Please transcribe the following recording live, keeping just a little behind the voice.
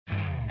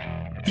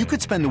You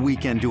could spend the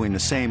weekend doing the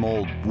same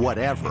old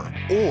whatever,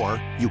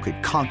 or you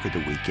could conquer the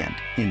weekend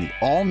in the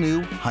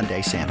all-new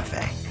Hyundai Santa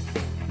Fe.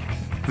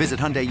 Visit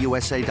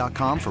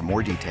HyundaiUSA.com for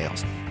more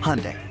details.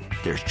 Hyundai,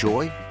 there's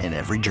joy in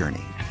every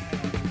journey.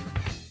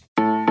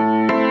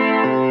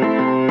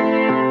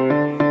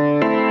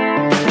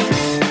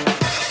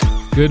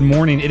 Good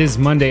morning. It is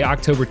Monday,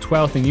 October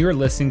 12th, and you are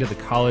listening to the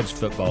College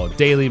Football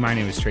Daily. My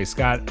name is Trey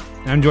Scott,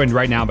 and I'm joined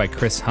right now by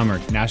Chris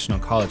Hummer, national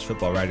college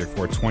football writer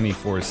for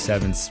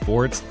 24/7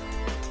 Sports.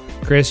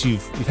 Chris,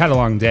 you've had a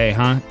long day,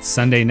 huh? It's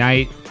Sunday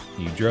night.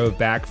 You drove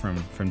back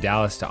from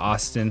Dallas to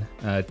Austin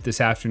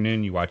this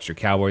afternoon. You watched your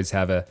Cowboys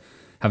have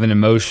an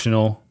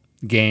emotional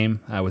game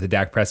with the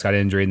Dak Prescott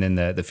injury and then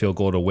the field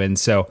goal to win.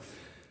 So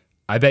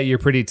I bet you're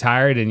pretty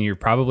tired, and you're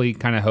probably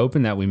kind of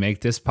hoping that we make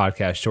this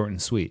podcast short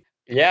and sweet.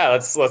 Yeah,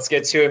 let's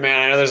get to it,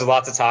 man. I know there's a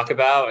lot to talk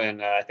about,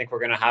 and I think we're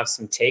going to have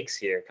some takes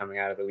here coming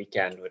out of the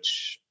weekend,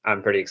 which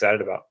I'm pretty excited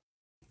about.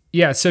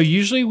 Yeah, so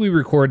usually we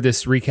record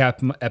this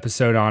recap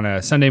episode on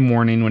a Sunday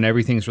morning when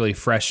everything's really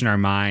fresh in our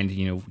mind.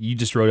 You know, you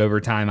just wrote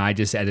overtime, I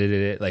just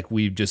edited it. Like,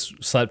 we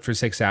just slept for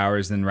 6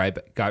 hours, then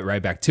got right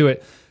back to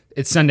it.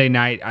 It's Sunday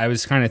night. I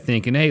was kind of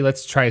thinking, hey,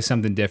 let's try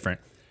something different.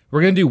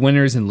 We're going to do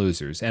winners and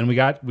losers, and we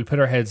put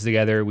our heads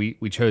together. We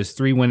chose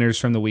 3 winners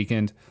from the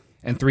weekend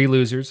and 3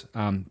 losers.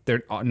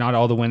 They're not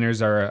all the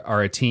winners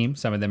are a team.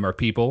 Some of them are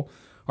people,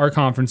 or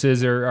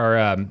conferences,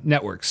 or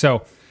networks.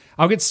 So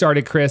I'll get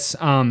started, Chris.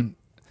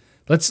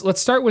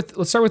 Let's start with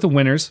the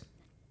winners.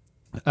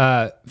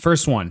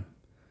 First one.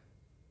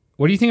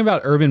 What do you think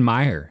about Urban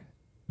Meyer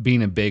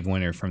being a big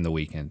winner from the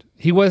weekend?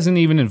 He wasn't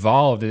even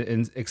involved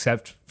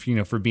except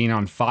for being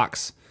on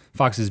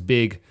Fox's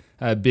big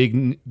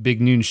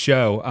noon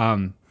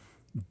show.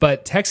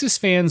 But Texas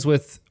fans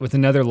with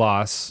another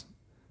loss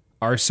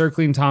are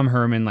circling Tom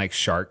Herman like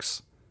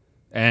sharks,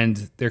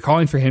 and they're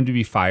calling for him to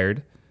be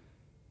fired,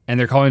 and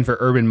they're calling for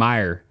Urban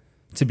Meyer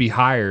to be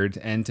hired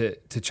and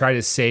to try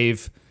to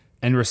save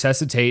and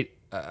resuscitate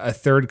a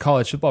third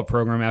college football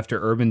program after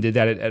Urban did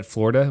that at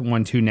Florida,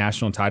 won 2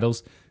 national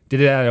titles,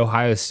 did it at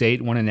Ohio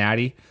State, won a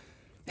natty.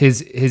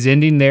 His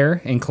ending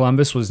there in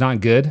Columbus was not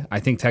good. I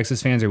think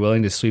Texas fans are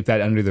willing to sweep that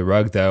under the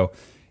rug, though,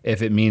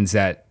 if it means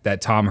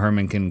that Tom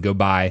Herman can go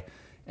by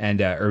and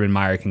Urban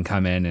Meyer can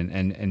come in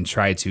and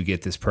try to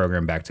get this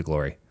program back to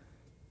glory.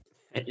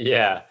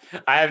 Yeah,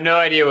 I have no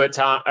idea what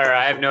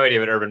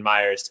Urban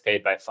Meyer is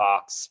paid by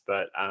Fox,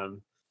 but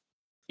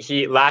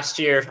last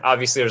year,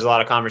 obviously, there was a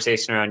lot of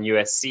conversation around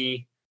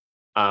USC.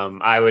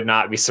 I would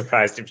not be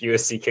surprised if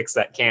USC kicks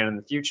that can in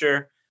the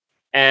future.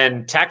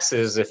 And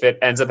Texas, if it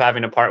ends up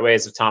having to part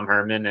ways with Tom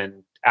Herman,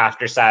 and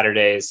after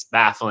Saturday's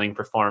baffling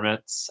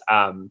performance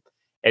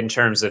in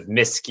terms of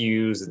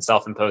miscues and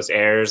self-imposed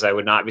errors, I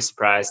would not be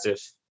surprised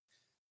if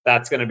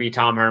that's going to be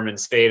Tom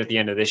Herman's fate at the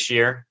end of this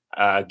year,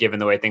 given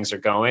the way things are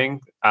going.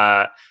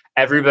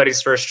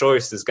 Everybody's first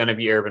choice is going to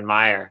be Urban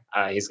Meyer.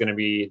 He's going to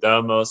be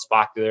the most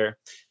popular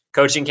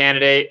coaching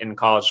candidate in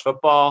college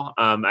football.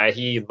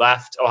 He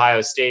left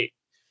Ohio State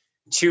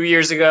 2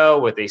 years ago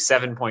with a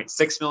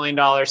 $7.6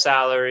 million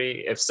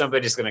salary. If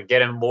somebody's going to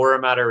get him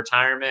more out of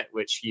retirement,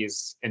 which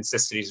he's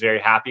insisted he's very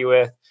happy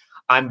with,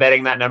 I'm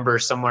betting that number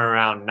is somewhere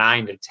around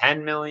 9 to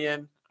 10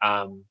 million.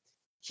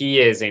 He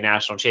is a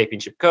national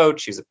championship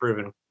coach. He's a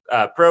proven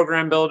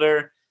program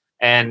builder,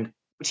 and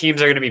teams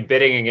are going to be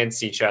bidding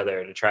against each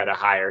other to try to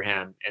hire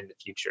him in the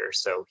future.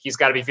 So he's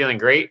got to be feeling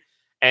great.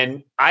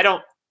 And I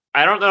don't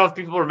know if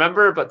people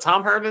remember, but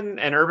Tom Herman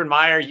and Urban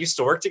Meyer used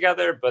to work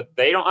together, but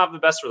they don't have the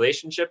best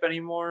relationship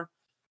anymore.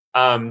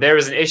 There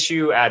was an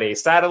issue at a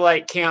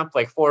satellite camp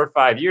like 4 or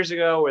 5 years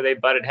ago where they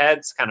butted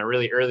heads kind of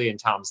really early in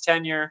Tom's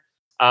tenure.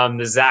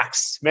 The Zach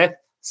Smith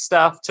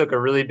stuff took a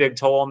really big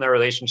toll on their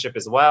relationship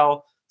as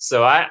well.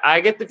 So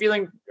I get the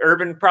feeling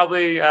Urban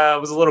probably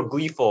was a little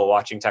gleeful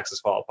watching Texas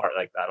fall apart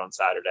like that on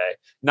Saturday,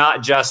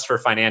 not just for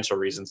financial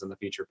reasons in the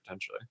future,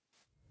 potentially.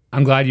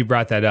 I'm glad you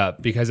brought that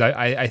up, because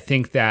I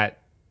think that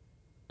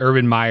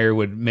Urban Meyer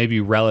would maybe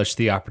relish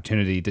the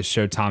opportunity to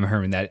show Tom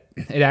Herman that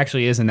it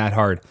actually isn't that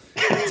hard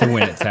to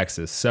win at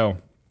Texas. So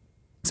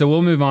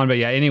we'll move on. But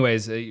yeah,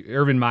 anyways,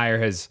 Urban Meyer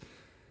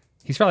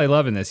he's probably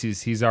loving this.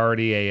 He's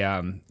already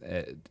a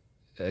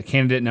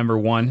candidate number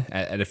 1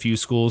 at a few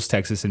schools,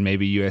 Texas and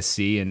maybe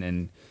USC,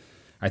 and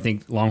I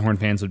think Longhorn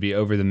fans would be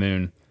over the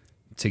moon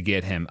to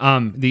get him.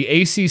 The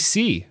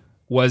ACC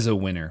was a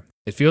winner.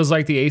 It feels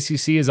like the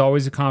ACC is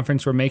always a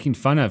conference we're making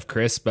fun of,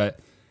 Chris, but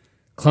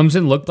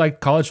Clemson looked like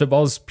college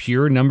football's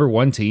pure number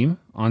 1 team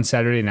on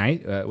Saturday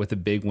night with a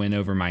big win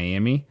over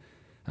Miami,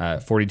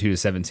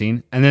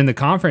 42-17. And then the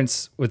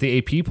conference, with the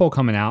AP poll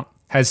coming out,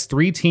 has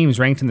 3 teams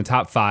ranked in the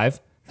top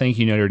 5. Thank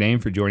you, Notre Dame,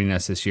 for joining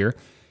us this year.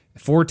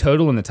 4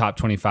 total in the top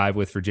 25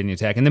 with Virginia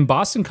Tech. And then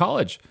Boston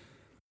College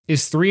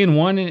is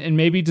 3-1 and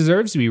maybe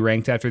deserves to be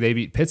ranked after they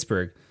beat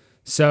Pittsburgh.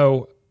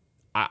 So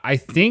I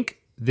think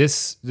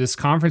this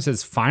conference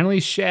has finally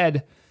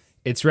shed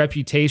its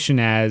reputation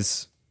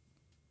as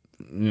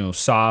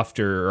soft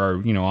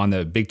or on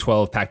the Big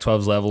 12,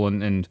 Pac-12's level,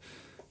 and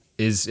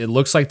it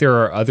looks like there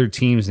are other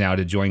teams now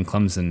to join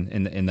Clemson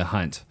in the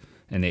hunt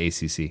in the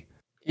ACC.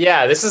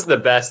 Yeah, this is the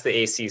best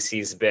the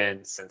ACC's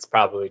been since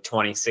probably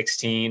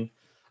 2016.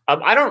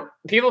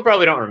 People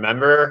probably don't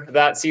remember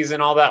that season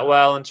all that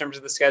well in terms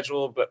of the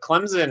schedule, but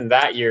Clemson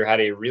that year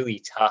had a really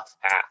tough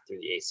path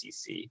through the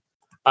ACC.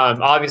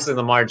 Obviously,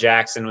 Lamar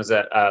Jackson was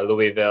at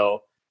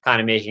Louisville,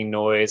 kind of making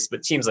noise,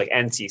 but teams like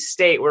NC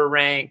State were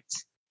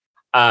ranked.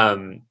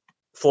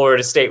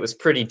 Florida State was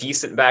pretty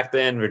decent back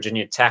then.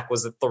 Virginia Tech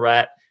was a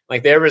threat.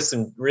 Like there were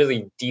some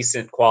really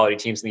decent quality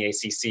teams in the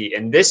ACC,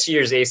 and this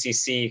year's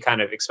ACC kind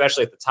of,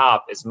 especially at the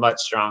top, is much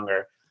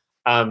stronger.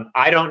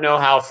 I don't know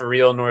how for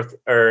real North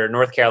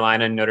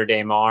Carolina and Notre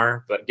Dame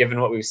are, but given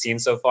what we've seen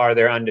so far,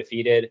 they're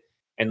undefeated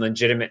and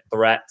legitimate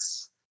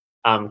threats,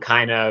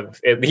 kind of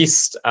at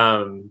least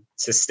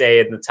to stay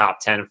in the top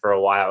 10 for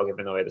a while,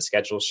 given the way the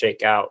schedules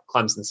shake out.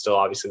 Clemson's still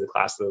obviously the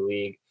class of the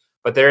league,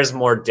 but there's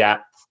more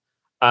depth.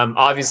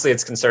 Obviously,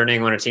 it's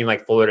concerning when a team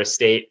like Florida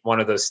State, one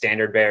of those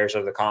standard bearers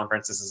of the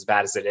conference, is as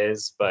bad as it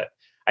is. But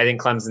I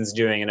think Clemson's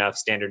doing enough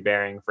standard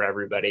bearing for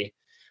everybody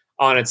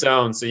on its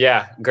own. So,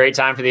 yeah, great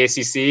time for the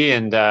ACC.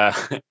 And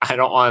I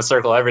don't want to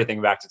circle everything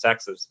back to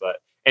Texas, but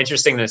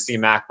interesting to see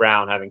Mac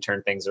Brown having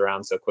turned things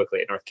around so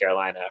quickly at North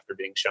Carolina after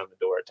being shown the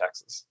door at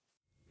Texas.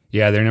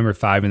 Yeah, they're number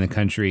 5 in the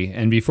country.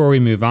 And before we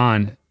move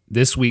on,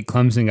 this week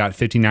Clemson got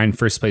 59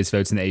 first-place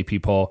votes in the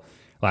AP poll.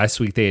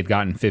 Last week they had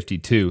gotten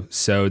 52.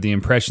 So the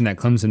impression that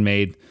Clemson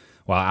made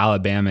while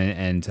Alabama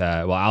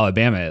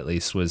at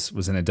least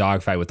was in a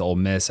dogfight with Ole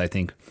Miss, I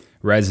think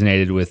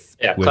resonated with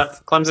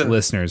Clemson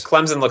listeners.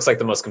 Clemson looks like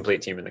the most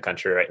complete team in the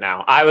country right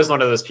now. I was one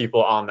of those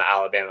people on the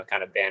Alabama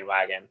kind of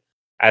bandwagon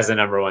as the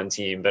number 1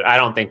 team, but I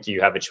don't think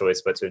you have a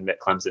choice but to admit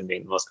Clemson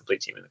being the most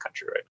complete team in the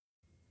country right now.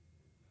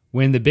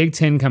 When the Big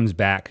Ten comes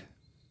back,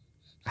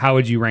 how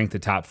would you rank the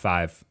top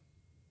 5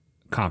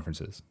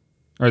 conferences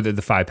or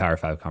the 5 Power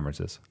 5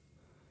 conferences?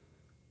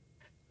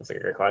 That's a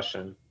great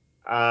question.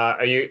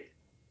 Are you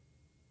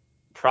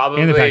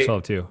probably in the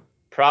Pac-12 too?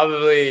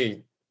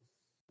 Probably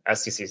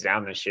SEC's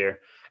down this year.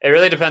 It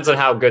really depends on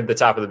how good the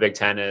top of the Big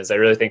Ten is. I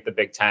really think the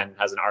Big Ten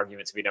has an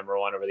argument to be number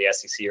 1 over the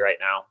SEC right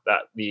now.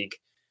 That league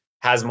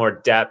has more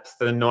depth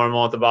than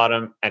normal at the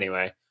bottom.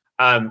 Anyway,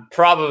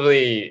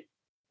 probably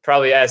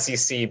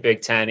SEC,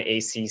 Big Ten,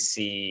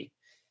 ACC,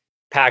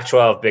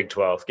 Pac-12, Big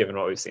 12, given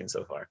what we've seen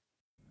so far.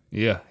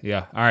 Yeah.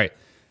 All right.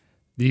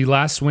 The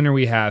last winner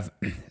we have,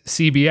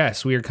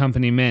 CBS, We Are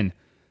Company Men.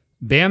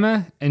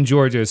 Bama and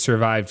Georgia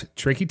survived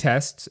tricky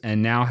tests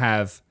and now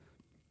have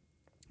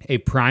a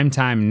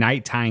primetime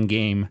nighttime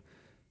game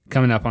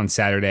coming up on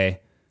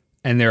Saturday.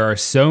 And there are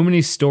so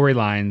many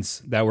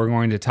storylines that we're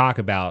going to talk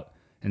about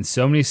and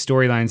so many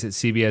storylines that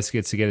CBS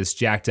gets to get us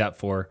jacked up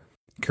for.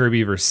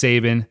 Kirby versus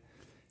Saban,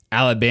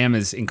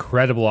 Alabama's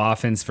incredible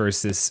offense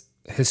versus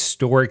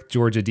historic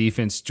Georgia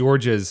defense.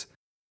 Georgia's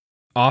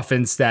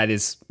offense that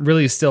is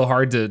really still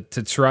hard to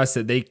trust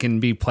that they can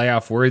be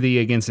playoff worthy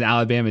against an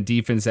Alabama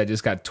defense that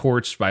just got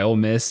torched by Ole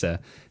Miss. They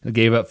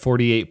gave up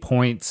 48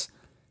 points.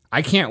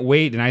 I can't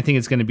wait, and I think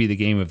it's going to be the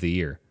game of the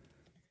year.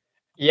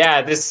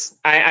 Yeah,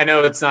 I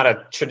know it's not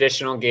a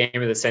traditional game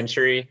of the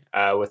century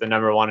with a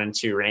number 1 and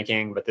 2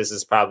 ranking, but this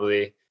is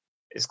probably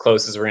as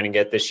close as we're going to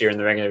get this year in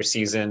the regular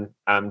season.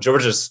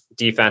 Georgia's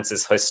defense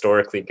is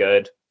historically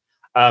good.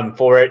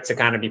 For it to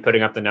kind of be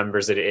putting up the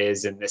numbers that it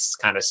is in this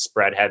kind of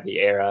spread heavy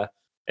era,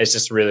 it's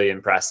just really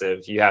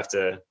impressive. You have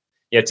to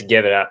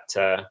give it up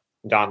to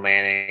Don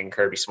Lanning,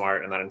 Kirby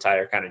Smart, and that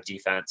entire kind of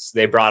defense.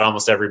 They brought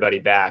almost everybody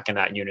back, and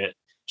that unit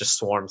just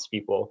swarms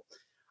people.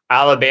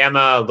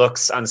 Alabama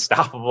looks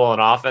unstoppable on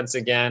offense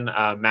again.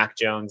 Mac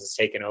Jones has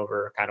taken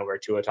over kind of where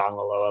Tua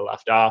Tagovailoa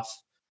left off.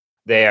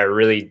 They are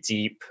really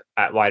deep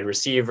at wide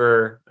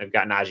receiver. They've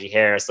got Najee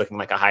Harris looking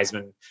like a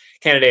Heisman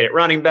candidate at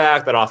running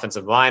back. That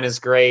offensive line is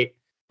great.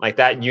 Like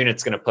that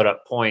unit's going to put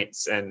up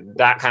points, and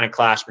that kind of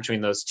clash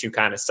between those two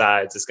kind of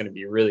sides is going to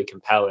be really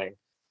compelling.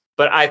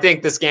 But I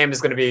think this game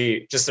is going to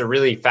be just a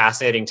really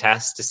fascinating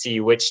test to see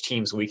which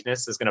team's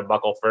weakness is going to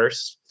buckle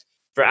first.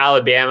 For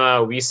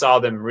Alabama, we saw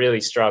them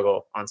really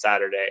struggle on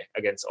Saturday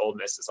against Ole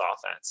Miss's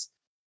offense.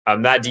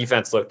 That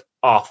defense looked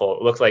awful.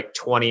 It looked like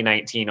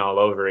 2019 all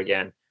over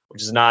again,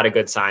 which is not a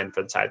good sign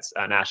for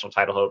the national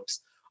title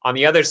hopes. On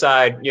the other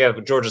side, you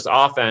have Georgia's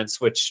offense,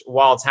 which,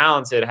 while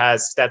talented,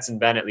 has Stetson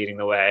Bennett leading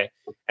the way.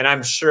 And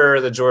I'm sure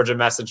the Georgia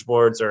message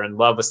boards are in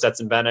love with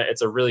Stetson Bennett.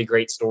 It's a really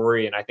great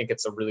story, and I think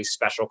it's a really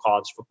special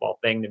college football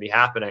thing to be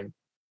happening.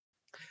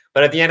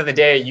 But at the end of the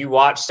day, you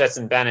watch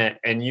Stetson Bennett,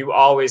 and you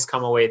always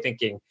come away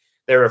thinking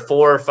there were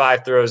 4 or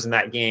 5 throws in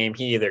that game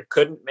he either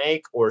couldn't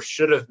make or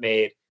should have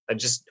made that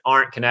just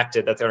aren't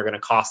connected, that they're going to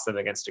cost them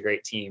against a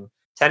great team.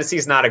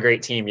 Tennessee's not a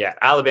great team yet.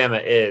 Alabama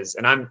is,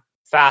 and I'm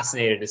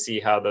fascinated to see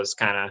how those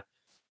kind of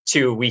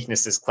two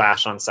weaknesses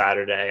clash on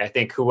Saturday. I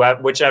think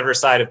whichever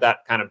side of that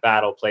kind of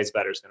battle plays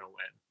better is going to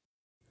win.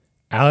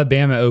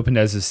 Alabama opened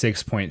as a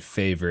 6-point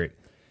favorite.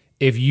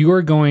 If you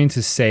are going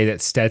to say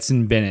that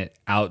Stetson Bennett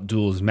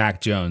outduels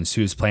Mac Jones,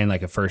 who's playing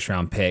like a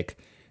first-round pick,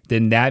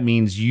 then that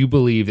means you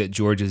believe that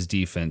Georgia's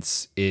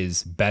defense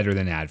is better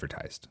than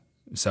advertised.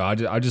 So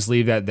I'll just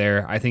leave that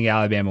there. I think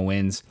Alabama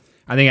wins.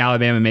 I think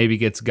Alabama maybe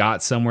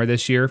got somewhere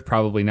this year,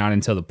 probably not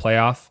until the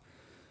playoff,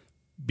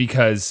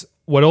 because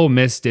what Ole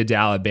Miss did to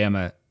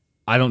Alabama,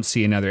 I don't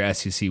see another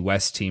SEC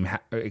West team,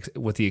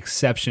 with the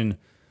exception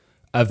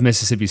of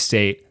Mississippi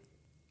State,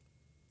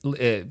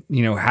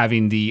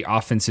 having the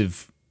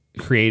offensive,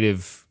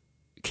 creative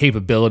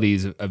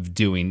capabilities of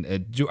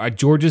doing.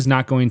 Georgia's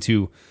not going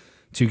to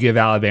give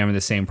Alabama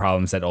the same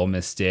problems that Ole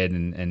Miss did,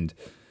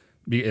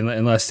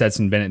 unless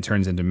Stetson Bennett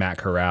turns into Matt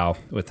Corral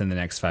within the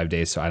next 5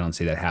 days. So I don't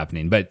see that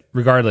happening. But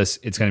regardless,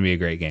 it's going to be a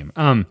great game.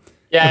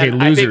 Okay,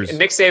 losers. I think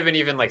Nick Saban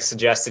even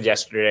suggested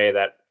yesterday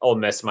that Ole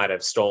Miss might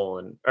have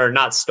stolen, or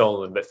not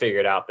stolen, but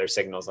figured out their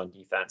signals on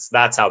defense.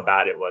 That's how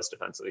bad it was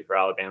defensively for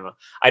Alabama.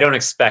 I don't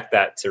expect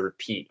that to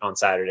repeat on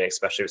Saturday,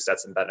 especially with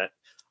Stetson Bennett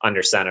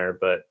under center.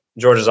 But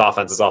Georgia's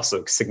offense is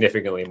also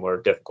significantly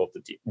more difficult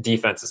to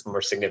defense is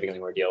more significantly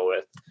more deal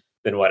with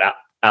than what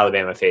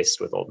Alabama faced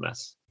with Ole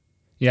Miss.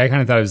 Yeah, I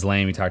kind of thought it was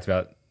lame. He talked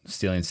about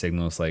stealing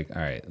signals. All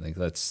right,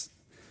 let's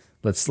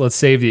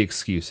save the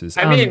excuses.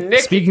 I mean,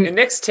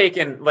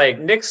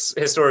 Nick's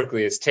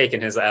historically has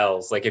taken his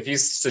L's. If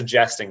he's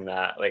suggesting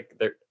that,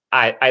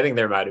 I think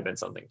there might have been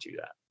something to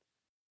that.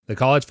 The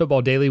College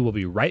Football Daily will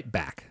be right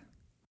back.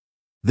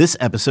 This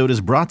episode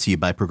is brought to you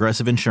by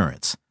Progressive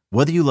Insurance.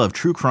 Whether you love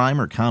true crime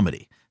or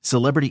comedy,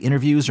 celebrity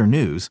interviews or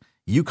news,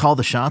 you call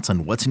the shots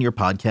on what's in your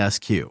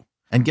podcast queue.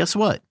 And guess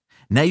what?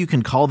 Now you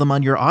can call them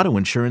on your auto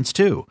insurance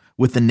too,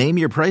 with the Name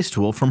Your Price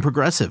tool from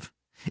Progressive.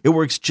 It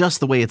works just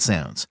the way it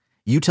sounds.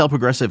 You tell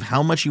Progressive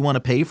how much you want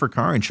to pay for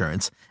car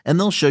insurance, and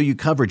they'll show you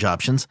coverage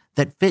options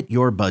that fit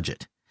your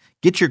budget.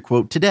 Get your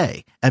quote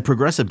today at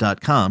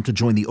Progressive.com to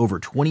join the over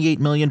 28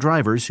 million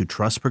drivers who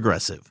trust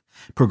Progressive.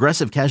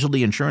 Progressive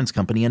Casualty Insurance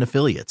Company and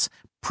Affiliates.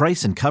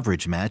 Price and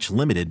coverage match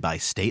limited by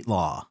state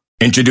law.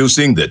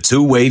 Introducing the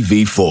Two-Way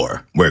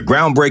V4, where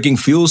groundbreaking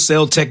fuel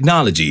cell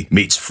technology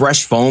meets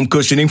fresh foam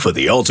cushioning for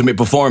the ultimate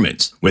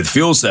performance. With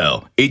Fuel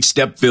Cell, each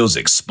step feels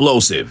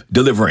explosive,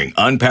 delivering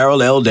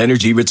unparalleled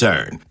energy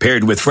return.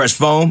 Paired with fresh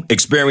foam,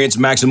 experience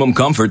maximum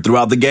comfort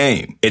throughout the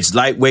game. Its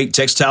lightweight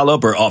textile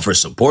upper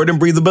offers support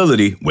and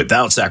breathability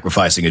without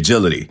sacrificing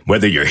agility.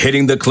 Whether you're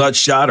hitting the clutch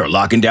shot or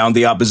locking down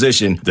the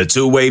opposition, the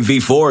Two-Way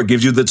V4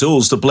 gives you the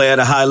tools to play at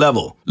a high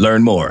level.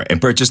 Learn more and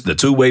purchase the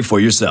Two-Way for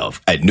yourself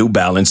at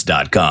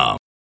NewBalance.com.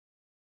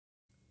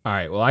 All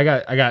right. Well, I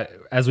got.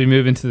 As we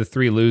move into the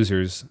three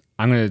losers,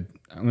 I'm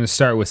gonna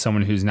start with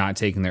someone who's not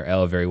taking their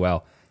L very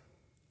well.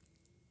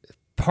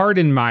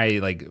 Pardon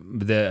my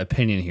the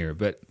opinion here,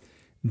 but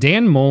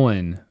Dan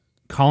Mullen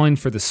calling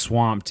for the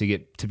Swamp to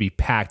be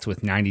packed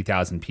with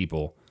 90,000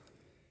 people,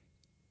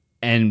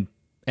 and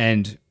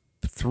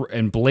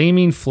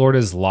blaming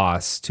Florida's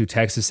loss to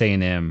Texas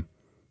A&M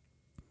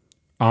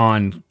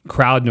on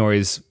crowd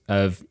noise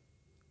of.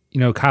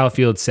 Kyle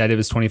Fields said it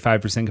was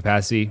 25%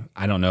 capacity.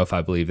 I don't know if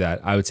I believe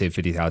that. I would say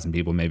 50,000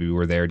 people maybe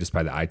were there just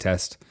by the eye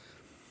test.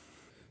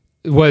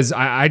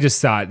 I just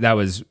thought that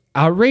was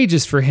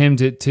outrageous for him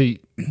to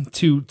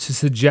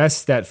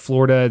suggest that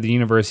Florida, the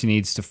university,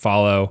 needs to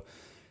follow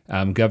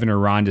Governor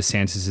Ron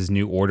DeSantis'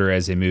 new order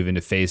as they move into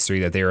phase 3,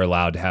 that they are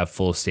allowed to have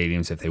full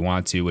stadiums if they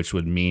want to, which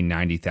would mean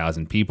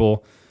 90,000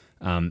 people.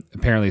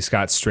 Apparently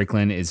Scott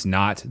Strickland is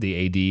not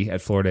the AD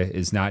at Florida,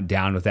 is not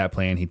down with that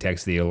plan. He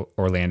texted the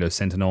Orlando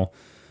Sentinel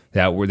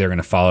that they're going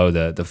to follow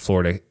the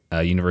Florida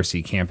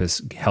University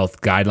campus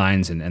health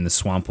guidelines, and the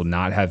Swamp will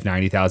not have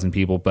 90,000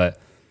 people. But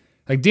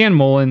Dan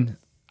Mullen,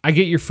 I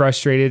get you're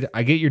frustrated.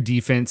 I get your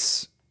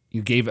defense.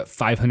 You gave up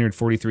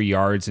 543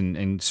 yards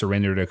and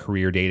surrendered a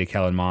career day to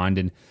Kellen Mond.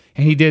 And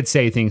he did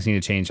say things need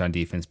to change on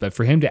defense. But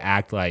for him to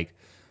act like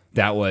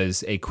that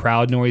was a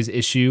crowd noise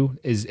issue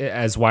as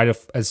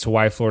to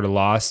why Florida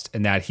lost,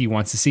 and that he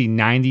wants to see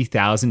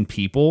 90,000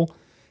 people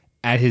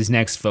at his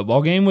next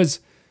football game was,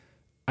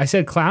 I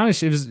said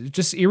clownish. It was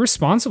just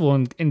irresponsible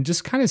and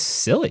just kind of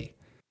silly.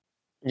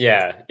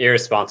 Yeah,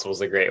 irresponsible is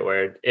a great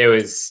word. It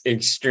was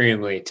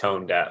extremely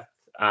tone deaf.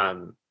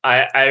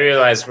 I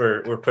realize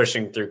we're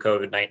pushing through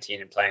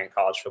COVID-19 and playing a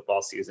college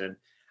football season.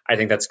 I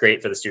think that's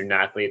great for the student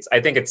athletes. I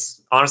think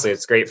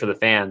it's great for the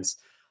fans.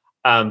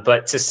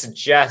 But to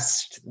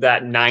suggest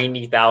that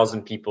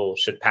 90,000 people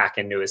should pack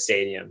into a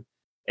stadium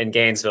in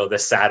Gainesville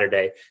this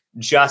Saturday,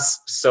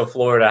 just so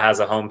Florida has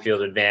a home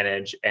field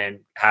advantage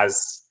and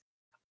has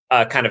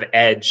a kind of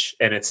edge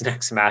in its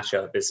next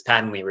matchup, is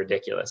patently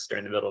ridiculous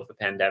during the middle of the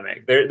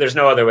pandemic. There's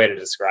no other way to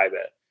describe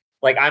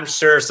it. I'm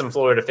sure some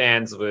Florida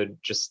fans would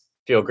just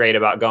feel great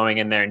about going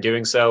in there and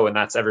doing so, and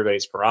that's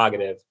everybody's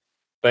prerogative.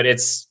 But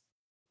it's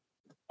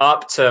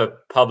up to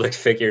public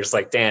figures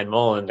like Dan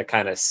Mullen to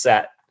kind of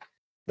set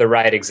the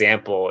right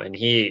example. And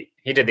he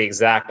did the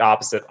exact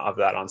opposite of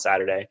that on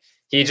Saturday.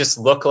 He just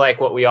looked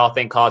like what we all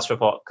think college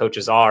football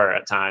coaches are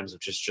at times,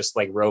 which is just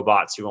like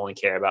robots who only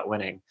care about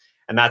winning.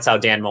 And that's how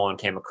Dan Mullen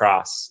came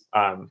across.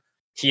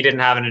 He didn't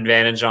have an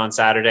advantage on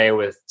Saturday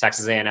with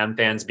Texas A&M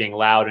fans being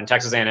loud, and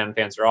Texas A&M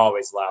fans are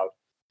always loud,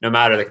 no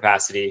matter the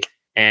capacity.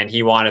 And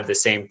he wanted the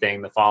same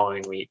thing the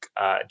following week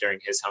during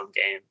his home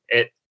game.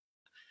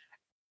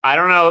 I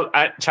don't know.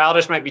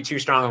 Childish might be too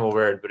strong of a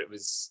word, but it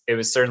was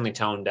certainly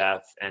tone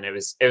deaf, and it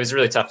was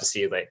really tough to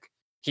see. Like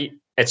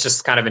it's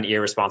just kind of an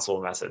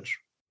irresponsible message.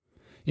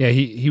 Yeah,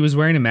 he was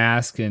wearing a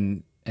mask,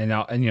 and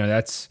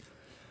that's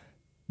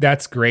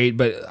great.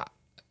 But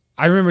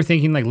I remember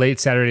thinking like late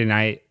Saturday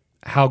night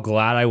how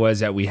glad I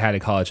was that we had a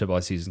college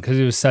football season, because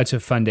it was such a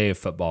fun day of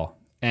football,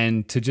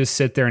 and to just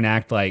sit there and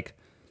act like,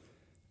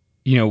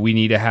 we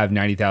need to have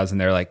 90,000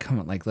 there. Like, come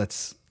on,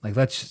 let's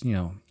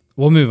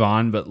we'll move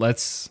on, but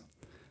let's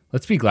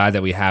be glad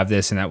that we have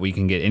this and that we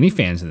can get any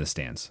fans in the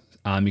stands.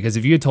 Because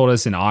if you had told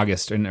us in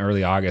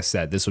early August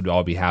that this would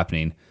all be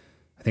happening,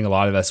 I think a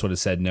lot of us would have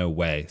said no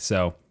way.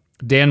 So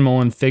Dan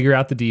Mullen, figure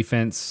out the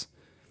defense.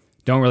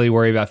 Don't really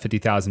worry about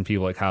 50,000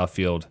 people at Kyle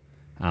Field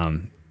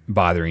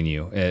bothering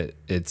you.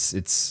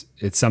 It's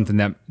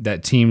something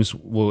that teams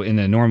will in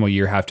a normal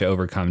year have to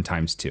overcome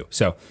times 2.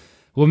 So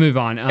we'll move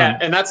on. Yeah,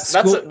 and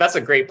that's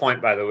a great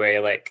point, by the way.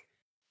 Like,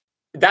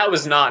 that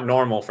was not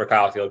normal for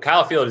Kyle Field.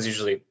 Kyle Field is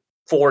usually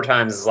 4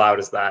 times as loud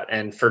as that.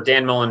 And for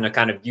Dan Mullen to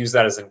kind of use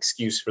that as an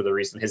excuse for the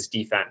reason his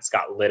defense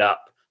got lit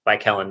up by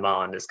Kellen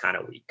Mond is kind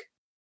of weak.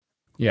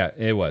 Yeah,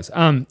 it was.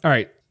 All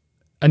right.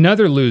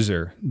 Another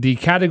loser, the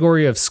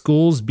category of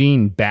schools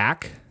being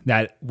back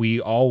that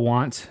we all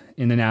want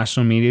in the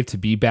national media to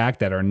be back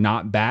that are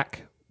not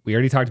back. We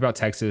already talked about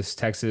Texas.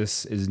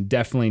 Texas is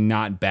definitely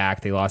not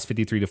back. They lost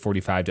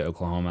 53-45 to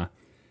Oklahoma.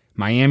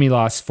 Miami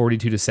lost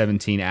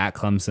 42-17 at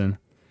Clemson.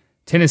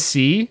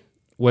 Tennessee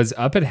was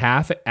up at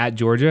half at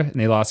Georgia, and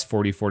they lost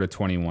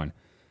 44-21.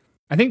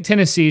 I think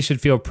Tennessee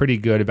should feel pretty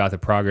good about the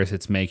progress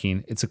it's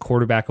making. It's a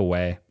quarterback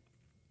away.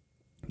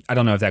 I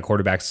don't know if that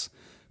quarterback's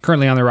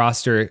currently on the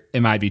roster.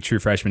 It might be true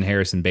freshman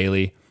Harrison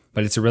Bailey,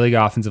 but it's a really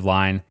good offensive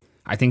line.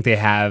 I think they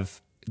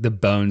have the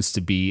bones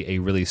to be a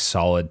really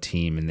solid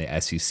team in the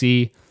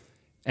SEC,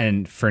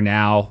 and for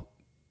now,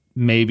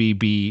 maybe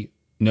be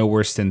no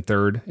worse than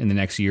third in the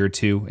next year or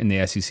two in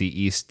the SEC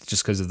East,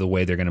 just because of the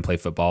way they're going to play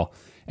football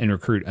and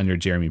recruit under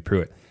Jeremy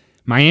Pruitt.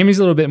 Miami's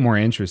a little bit more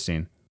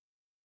interesting.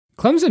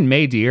 Clemson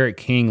made De'Aaron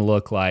King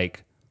look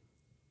like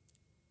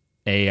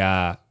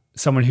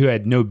someone who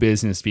had no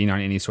business being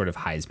on any sort of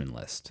Heisman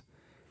list.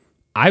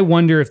 I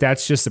wonder if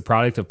that's just the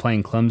product of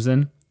playing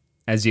Clemson,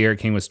 as De'Aaron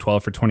King was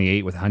 12 for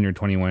 28 with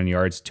 121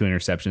 yards, 2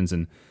 interceptions,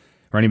 and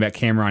running back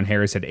Cameron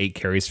Harris had 8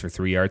 carries for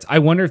 3 yards. I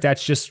wonder if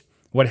that's just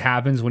what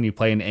happens when you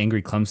play an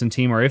angry Clemson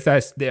team, or if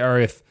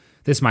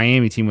this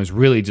Miami team was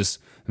really just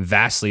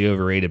vastly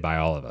overrated by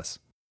all of us.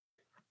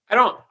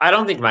 I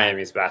don't think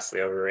Miami's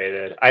vastly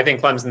overrated. I think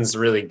Clemson's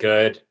really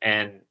good,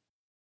 and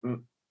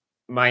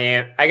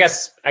Miami. I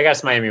guess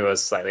Miami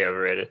was slightly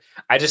overrated.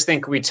 I just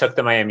think we took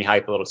the Miami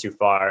hype a little too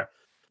far.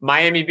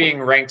 Miami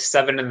being ranked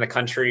 7 in the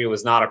country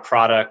was not a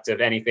product of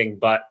anything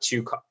but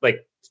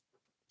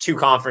two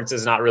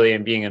conferences not really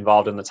being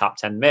involved in the top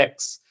 10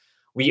 mix.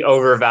 We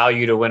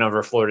overvalue to win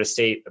over Florida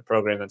State, the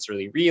program that's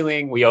really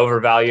reeling. We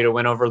overvalue to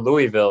win over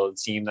Louisville, a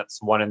team that's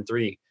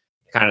 1-3.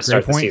 Kind of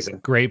start the season.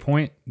 Great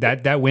point.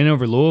 That win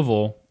over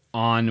Louisville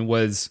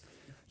was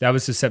the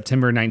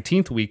September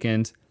 19th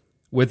weekend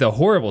with a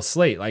horrible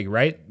slate,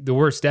 the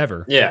worst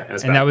ever. Yeah,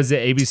 and that was the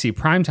ABC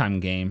primetime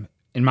game,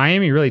 and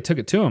Miami really took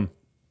it to them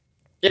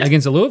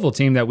against a Louisville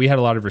team that we had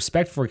a lot of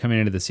respect for coming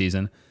into the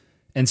season,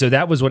 and so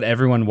that was what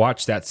everyone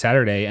watched that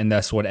Saturday, and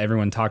that's what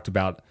everyone talked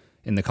about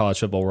in the college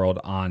football world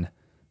on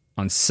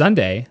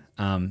Sunday.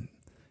 And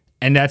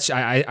that's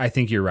I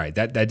think you're right.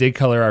 That did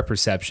color our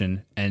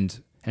perception.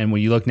 And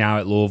when you look now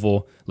at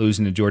Louisville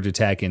losing to Georgia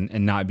Tech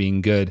and not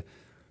being good,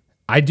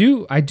 I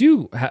do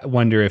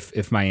wonder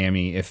if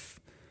Miami, if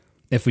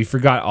we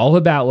forgot all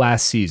about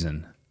last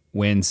season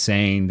when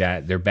saying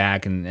that they're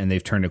back and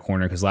they've turned a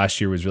corner, because last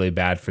year was really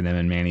bad for them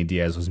and Manny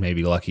Diaz was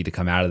maybe lucky to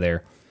come out of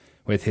there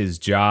with his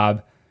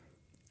job.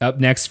 Up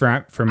next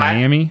for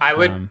Miami, I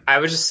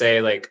would just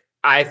say,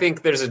 I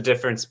think there's a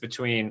difference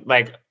between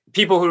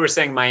people who were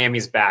saying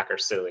Miami's back are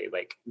silly.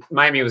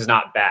 Miami was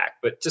not back,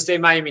 but to say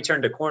Miami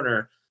turned a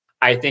corner,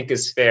 I think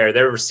is fair.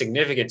 There were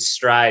significant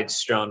strides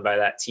strewn by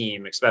that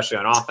team, especially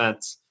on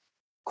offense.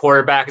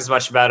 Quarterback is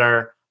much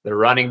better. The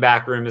running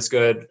back room is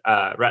good.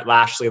 Rhett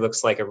Lashley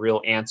looks like a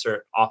real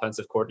answer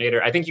offensive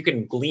coordinator. I think you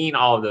can glean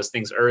all of those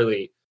things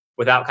early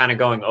without kind of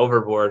going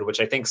overboard,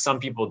 which I think some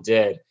people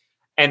did.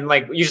 And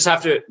you just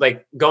have to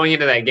going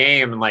into that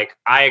game,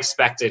 I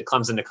expected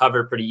Clemson to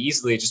cover pretty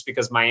easily just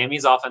because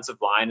Miami's offensive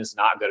line is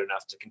not good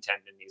enough to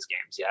contend in these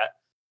games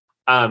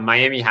yet.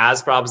 Miami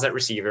has problems at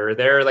receiver.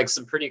 There are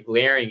some pretty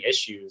glaring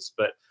issues,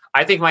 but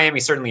I think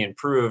Miami certainly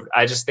improved.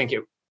 I just think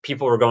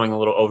people were going a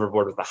little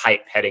overboard with the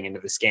hype heading into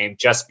this game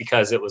just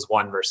because it was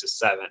 1 versus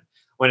 7,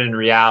 when in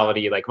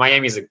reality,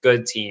 Miami's a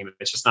good team.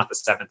 It's just not the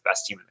 7th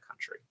best team in the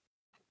country.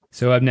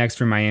 So up next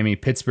for Miami,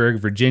 Pittsburgh,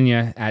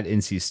 Virginia at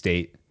NC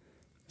State.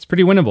 It's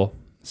pretty winnable.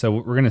 So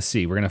we're going to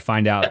see. We're going to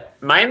find out. Yeah,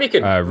 Miami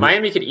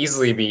could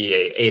easily be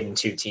a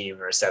 8-2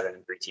 team or a 7-3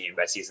 team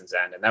by season's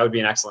end, and that would be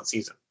an excellent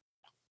season.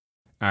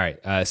 All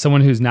right,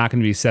 someone who's not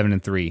going to be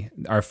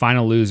 7-3, our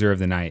final loser of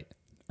the night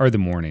or the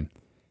morning.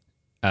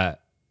 Ed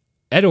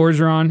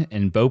Orgeron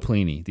and Bo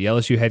Pelini, the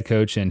LSU head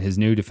coach and his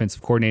new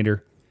defensive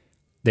coordinator.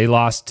 They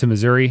lost to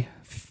Missouri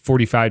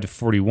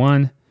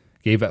 45-41,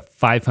 gave up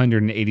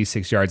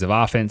 586 yards of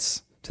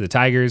offense to the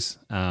Tigers,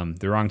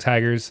 the wrong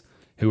Tigers,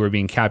 who were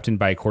being captained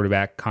by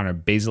quarterback Connor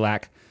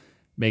Bazelak,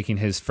 making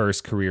his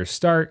first career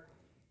start.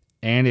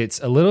 And it's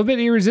a little bit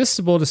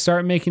irresistible to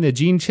start making the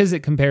Gene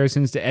Chizik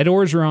comparisons to Ed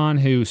Orgeron,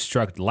 who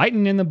struck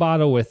lightning in the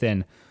bottle with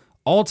an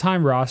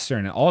all-time roster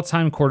and an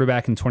all-time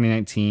quarterback in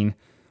 2019,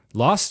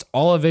 lost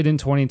all of it in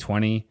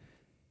 2020,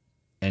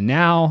 and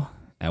now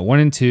at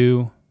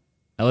 1-2,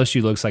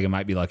 LSU looks like it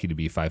might be lucky to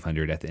be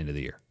 500 at the end of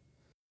the year.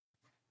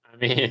 I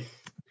mean,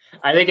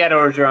 I think Ed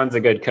Orgeron's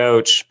a good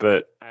coach,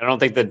 but I don't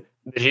think the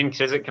Gene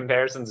Chizik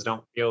comparisons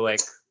don't feel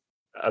like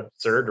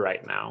absurd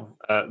right now.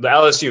 The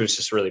LSU is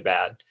just really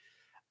bad.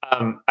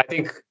 I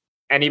think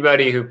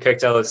anybody who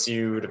picked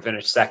LSU to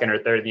finish second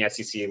or third in the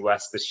SEC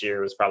West this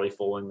year was probably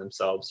fooling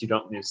themselves. You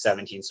don't lose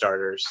 17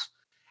 starters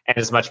and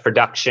as much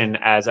production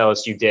as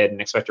LSU did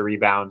and expect a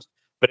rebound.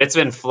 But it's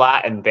been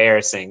flat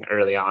embarrassing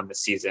early on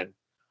this season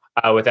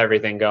with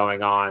everything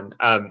going on.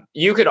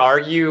 You could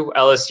argue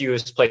LSU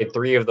has played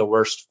 3 of the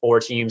worst 4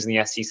 teams in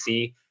the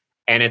SEC,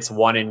 and it's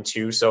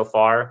 1-2 so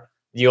far.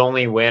 The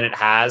only win it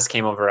has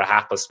came over a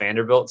hapless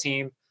Vanderbilt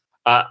team.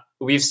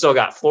 We've still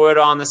got Florida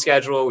on the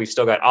schedule. We've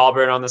still got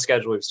Auburn on the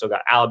schedule. We've still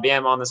got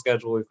Alabama on the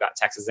schedule. We've got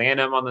Texas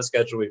A&M on the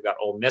schedule. We've got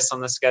Ole Miss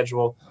on the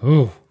schedule.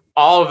 Ooh.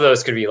 All of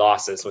those could be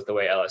losses with the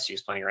way LSU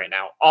is playing right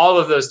now. All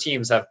of those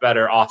teams have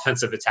better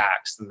offensive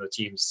attacks than the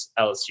teams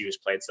LSU has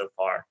played so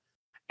far.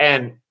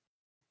 And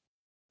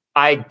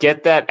I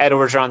get that Ed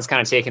Orgeron's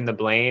kind of taking the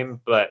blame,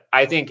 but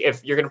I think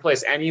if you're going to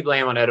place any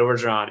blame on Ed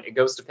Orgeron, it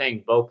goes to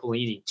paying Bo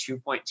Pelini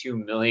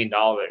 $2.2 million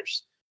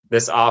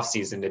this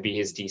offseason to be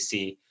his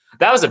DC.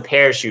 That was a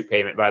parachute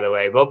payment, by the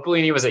way. Bo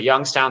Pelini was at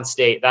Youngstown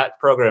State. That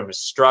program was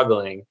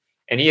struggling,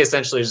 and he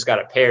essentially just got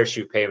a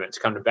parachute payment to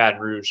come to Baton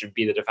Rouge and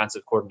be the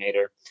defensive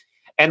coordinator.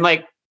 And,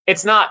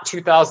 it's not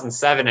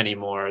 2007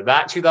 anymore.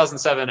 That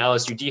 2007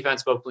 LSU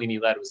defense Bo Pelini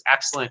led was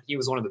excellent. He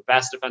was one of the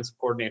best defensive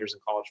coordinators in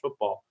college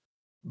football.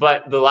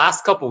 But the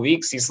last couple of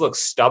weeks, he's looked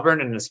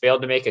stubborn and has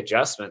failed to make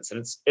adjustments.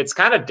 And it's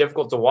kind of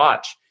difficult to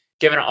watch,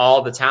 given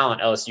all the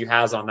talent LSU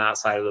has on that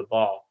side of the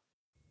ball.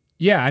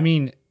 Yeah, I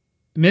mean,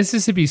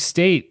 Mississippi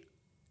State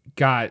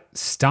got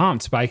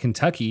stomped by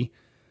Kentucky.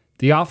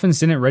 The offense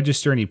didn't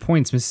register any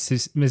points.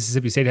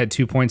 Mississippi State had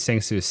 2 points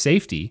thanks to a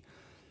safety.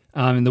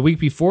 And the week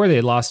before, they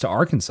had lost to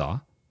Arkansas.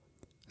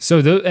 So,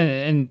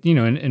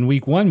 in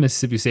week 1,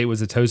 Mississippi State was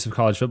the toast of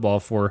college football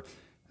for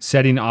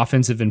setting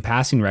offensive and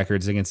passing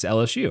records against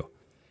LSU.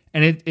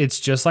 And it's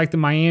just like the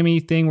Miami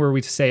thing where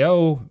we say,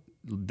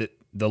 the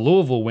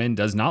Louisville win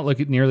does not look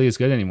nearly as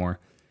good anymore.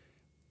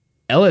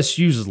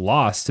 LSU's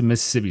loss to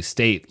Mississippi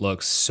State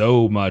looks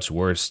so much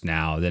worse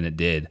now than it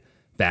did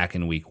back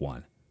in week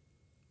 1.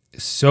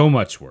 So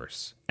much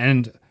worse.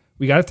 And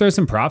we got to throw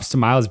some props to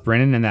Miles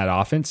Brennan and that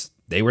offense.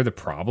 They were the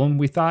problem,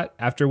 we thought,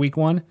 after week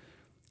 1.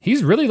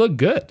 He's really looked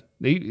good.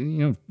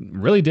 They,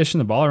 really dishing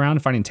the ball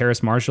around, finding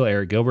Terrace Marshall,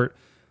 Eric Gilbert.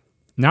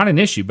 Not an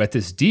issue, but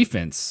this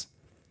defense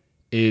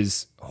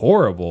is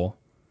horrible.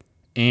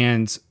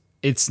 And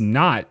it's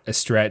not a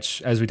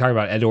stretch, as we talk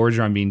about Ed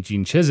Orgeron being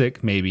Gene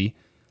Chizik, maybe.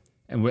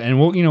 And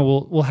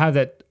we'll have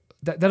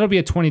that'll be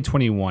a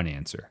 2021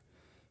 answer.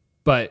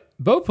 But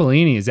Bo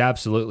Pelini is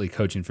absolutely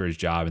coaching for his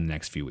job in the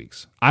next few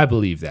weeks. I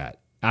believe that.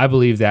 I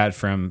believe that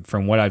from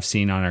what I've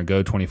seen on our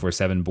Go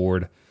 24/7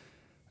 board,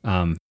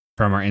 from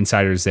our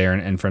insiders there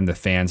and from the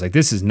fans.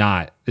 This is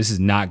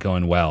not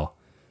going well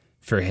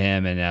for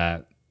him.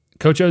 And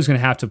Coach O is going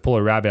to have to pull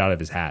a rabbit out of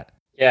his hat.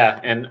 Yeah,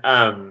 and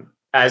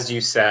as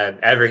you said,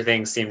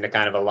 everything seemed to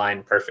kind of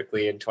align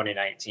perfectly in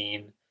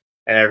 2019.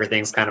 And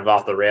everything's kind of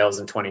off the rails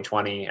in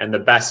 2020. And the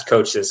best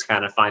coaches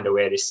kind of find a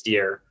way to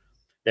steer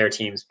their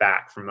teams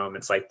back from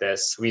moments like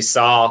this. We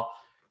saw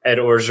Ed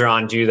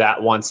Orgeron do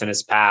that once in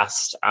his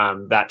past.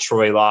 That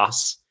Troy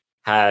loss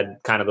had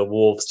kind of the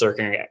wolves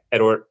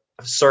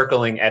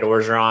circling Ed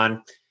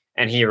Orgeron,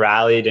 and he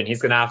rallied, and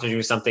he's going to have to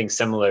do something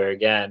similar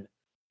again.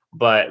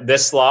 But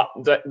this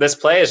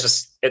play is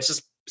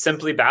just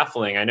simply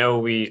baffling. I know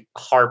we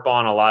harp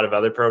on a lot of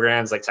other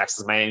programs like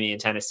Texas, Miami,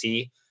 and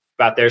Tennessee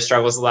about their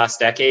struggles the last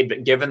decade,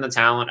 but given the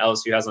talent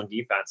LSU has on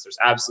defense, there's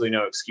absolutely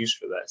no excuse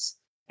for this.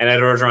 And Ed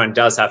Orgeron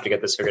does have to get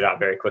this figured out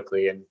very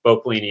quickly, and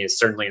Bo Pelini is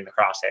certainly in the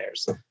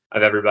crosshairs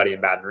of everybody in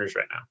Baton Rouge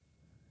right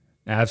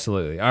now.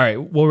 Absolutely. All right,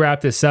 we'll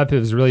wrap this up. It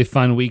was a really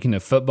fun weekend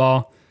of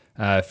football.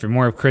 For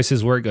more of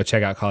Chris's work, go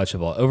check out College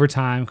Football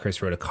Overtime.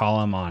 Chris wrote a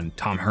column on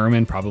Tom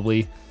Herman,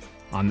 probably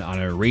on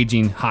a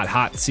raging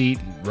hot seat.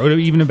 Wrote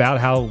even about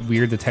how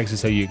weird the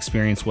Texas OU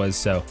experience was.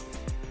 So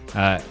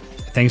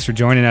thanks for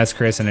joining us,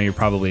 Chris. I know you're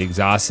probably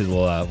exhausted.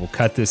 We'll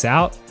cut this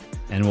out,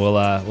 and we'll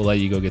let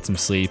you go get some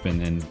sleep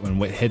and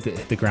hit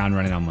the ground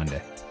running on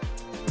Monday.